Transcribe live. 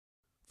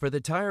For the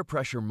tire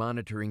pressure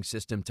monitoring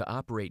system to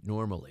operate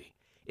normally,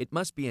 it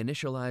must be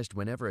initialized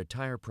whenever a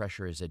tire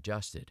pressure is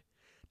adjusted,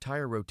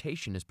 tire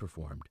rotation is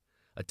performed,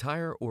 a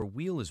tire or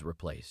wheel is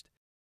replaced,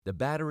 the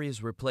battery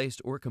is replaced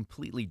or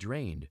completely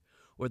drained,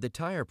 or the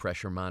tire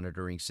pressure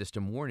monitoring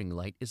system warning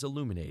light is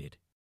illuminated.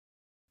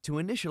 To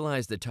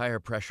initialize the tire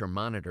pressure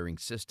monitoring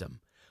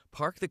system,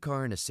 park the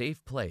car in a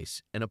safe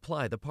place and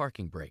apply the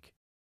parking brake.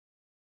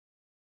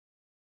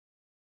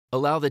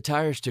 Allow the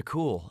tires to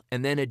cool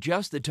and then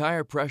adjust the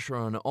tire pressure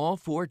on all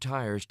 4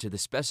 tires to the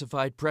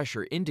specified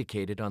pressure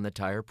indicated on the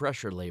tire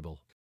pressure label.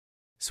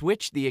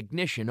 Switch the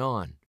ignition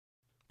on.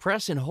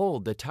 Press and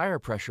hold the tire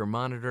pressure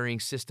monitoring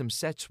system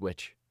set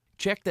switch.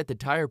 Check that the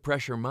tire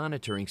pressure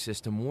monitoring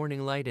system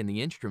warning light in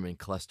the instrument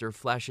cluster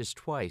flashes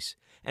twice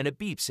and a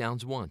beep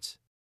sounds once.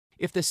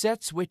 If the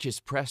set switch is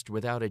pressed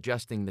without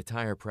adjusting the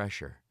tire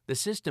pressure, the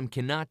system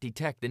cannot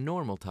detect the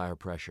normal tire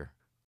pressure.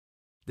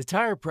 The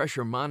tire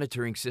pressure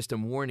monitoring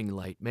system warning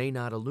light may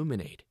not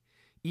illuminate,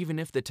 even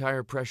if the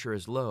tire pressure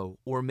is low,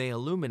 or may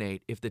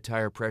illuminate if the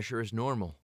tire pressure is normal.